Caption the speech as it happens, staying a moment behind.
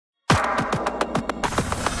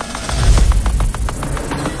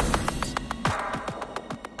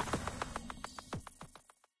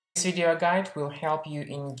This video guide will help you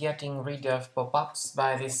in getting rid of pop-ups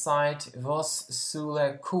by the site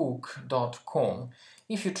vossulecook.com.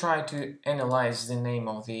 If you try to analyze the name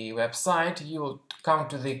of the website, you will come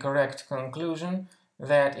to the correct conclusion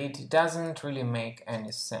that it doesn't really make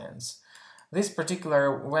any sense. This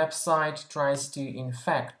particular website tries to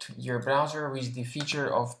infect your browser with the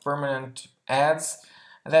feature of permanent ads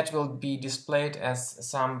that will be displayed as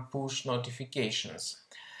some push notifications.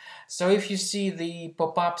 So if you see the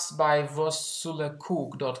pop-ups by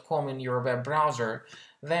vossulecook.com in your web browser,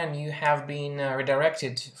 then you have been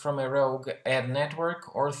redirected from a rogue ad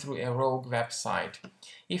network or through a rogue website.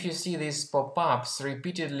 If you see these pop-ups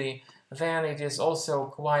repeatedly, then it is also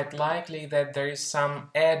quite likely that there is some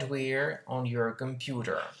adware on your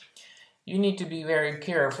computer. You need to be very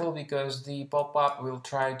careful because the pop-up will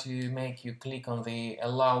try to make you click on the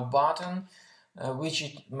Allow button, which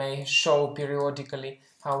it may show periodically.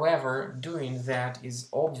 However, doing that is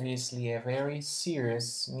obviously a very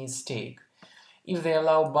serious mistake. If the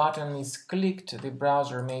Allow button is clicked, the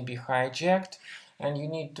browser may be hijacked and you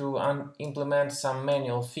need to implement some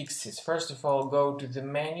manual fixes. First of all, go to the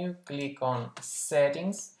menu, click on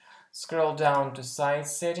Settings, scroll down to Site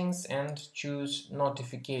Settings and choose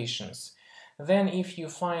Notifications. Then if you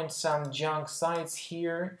find some junk sites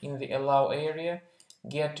here in the Allow area,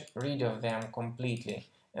 get rid of them completely.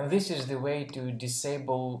 And this is the way to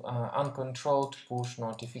disable uncontrolled push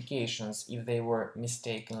notifications if they were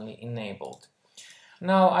mistakenly enabled.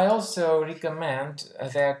 Now, I also recommend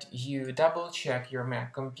that you double check your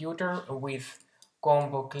Mac computer with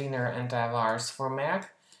Combo Cleaner Antivirus for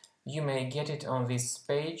Mac. You may get it on this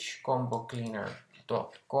page,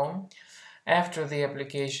 combocleaner.com. After the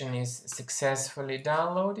application is successfully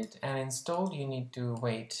downloaded and installed, you need to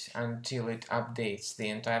wait until it updates the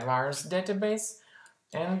antivirus database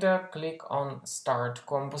and click on Start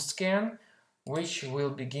Combo Scan, which will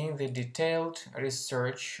begin the detailed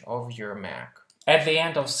research of your Mac. At the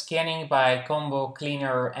end of scanning by Combo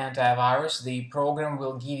Cleaner Antivirus, the program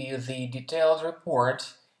will give you the detailed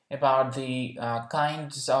report about the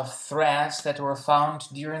kinds of threats that were found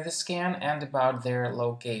during the scan and about their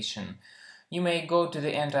location. You may go to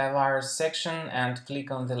the antivirus section and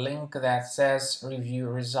click on the link that says Review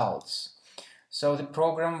Results. So the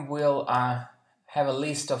program will have a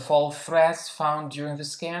list of all threats found during the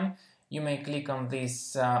scan. You may click on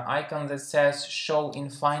this icon that says Show in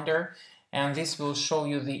Finder, and this will show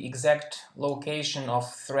you the exact location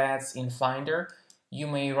of threats in Finder. You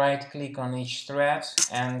may right-click on each threat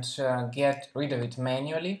and get rid of it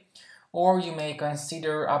manually, or you may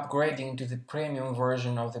consider upgrading to the premium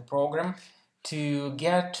version of the program to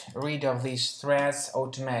get rid of these threats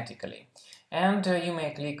automatically. And you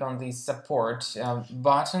may click on the Support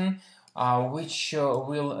button, which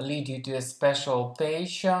will lead you to a special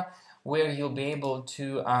page where you'll be able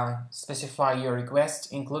to specify your requests,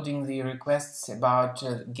 including the requests about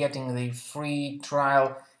getting the free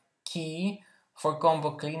trial key for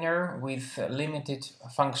Combo Cleaner with limited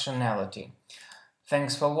functionality.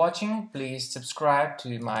 Thanks for watching. Please subscribe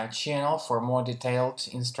to my channel for more detailed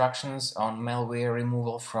instructions on malware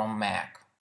removal from Mac.